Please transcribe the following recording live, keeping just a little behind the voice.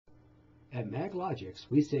At Maglogix,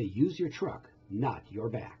 we say use your truck, not your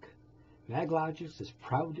back. Maglogix is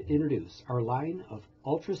proud to introduce our line of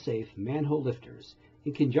ultra-safe manhole lifters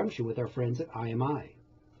in conjunction with our friends at IMI.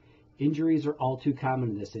 Injuries are all too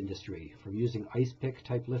common in this industry, from using ice pick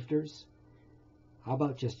type lifters. How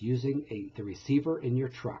about just using the receiver in your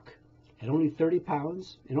truck? At only 30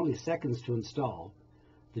 pounds and only seconds to install,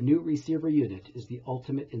 the new receiver unit is the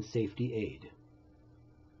ultimate in safety aid.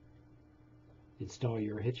 Install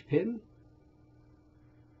your hitch pin,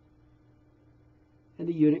 and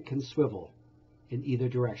the unit can swivel in either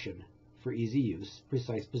direction for easy use,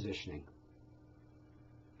 precise positioning.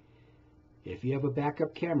 If you have a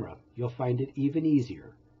backup camera, you'll find it even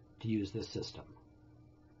easier to use this system.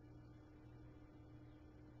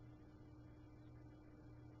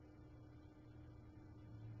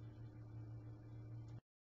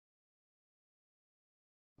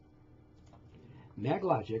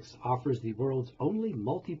 Maglogix offers the world's only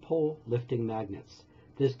multi-pole lifting magnets.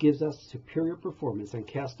 This gives us superior performance on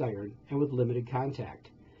cast iron and with limited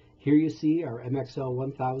contact. Here you see our MXL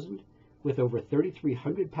 1000 with over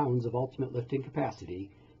 3,300 pounds of ultimate lifting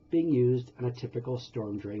capacity being used on a typical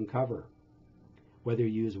storm drain cover. Whether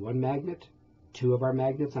you use one magnet, two of our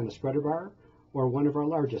magnets on a spreader bar, or one of our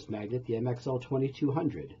largest magnet, the MXL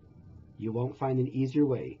 2200, you won't find an easier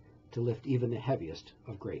way to lift even the heaviest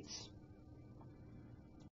of grates.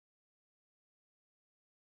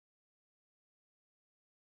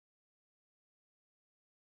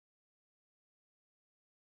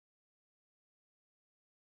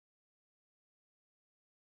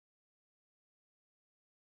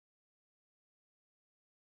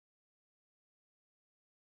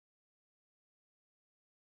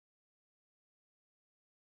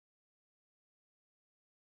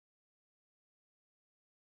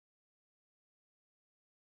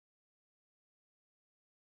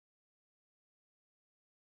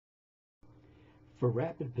 For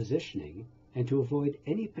rapid positioning and to avoid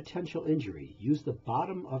any potential injury, use the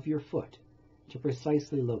bottom of your foot to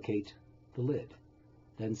precisely locate the lid.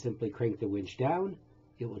 Then simply crank the winch down.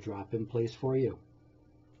 It will drop in place for you.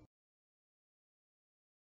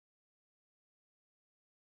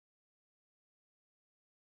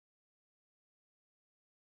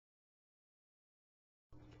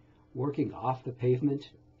 Working off the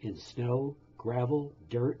pavement in snow, gravel,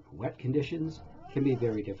 dirt, wet conditions can be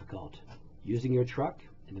very difficult. Using your truck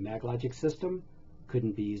in the Maglogix system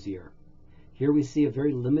couldn't be easier. Here we see a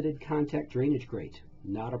very limited contact drainage grate,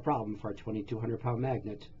 not a problem for our 2,200-pound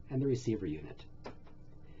magnet and the receiver unit.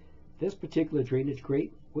 This particular drainage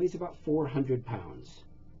grate weighs about 400 pounds.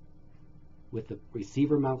 With the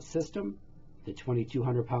receiver mount system, the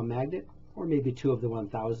 2,200-pound magnet, or maybe two of the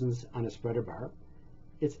 1000s on a spreader bar,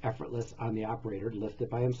 it's effortless on the operator to lift it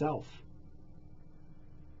by himself.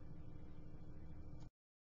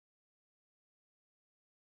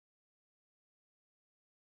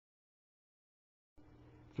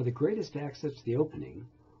 For the greatest access to the opening,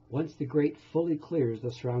 once the grate fully clears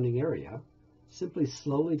the surrounding area, simply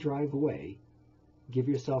slowly drive away. Give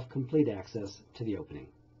yourself complete access to the opening.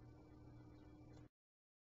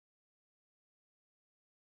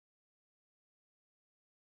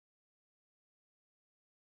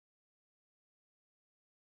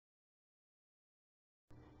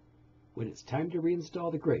 When it's time to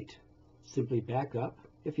reinstall the grate, simply back up.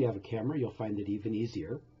 If you have a camera, you'll find it even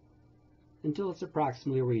easier, until it's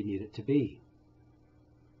approximately where you need it to be.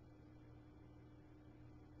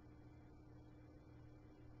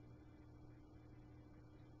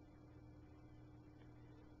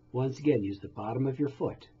 Once again, use the bottom of your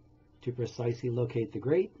foot to precisely locate the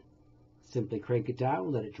grate. Simply crank it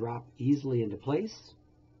down, let it drop easily into place,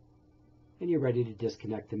 and you're ready to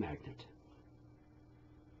disconnect the magnet.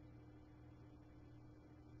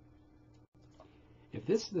 If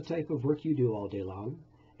this is the type of work you do all day long,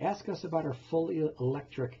 ask us about our fully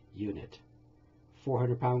electric unit.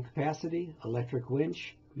 400-pound capacity, electric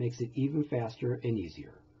winch makes it even faster and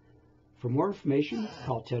easier. For more information,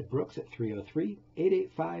 call Ted Brooks at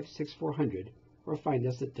 303-885-6400 or find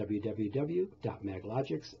us at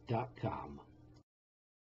www.maglogix.com.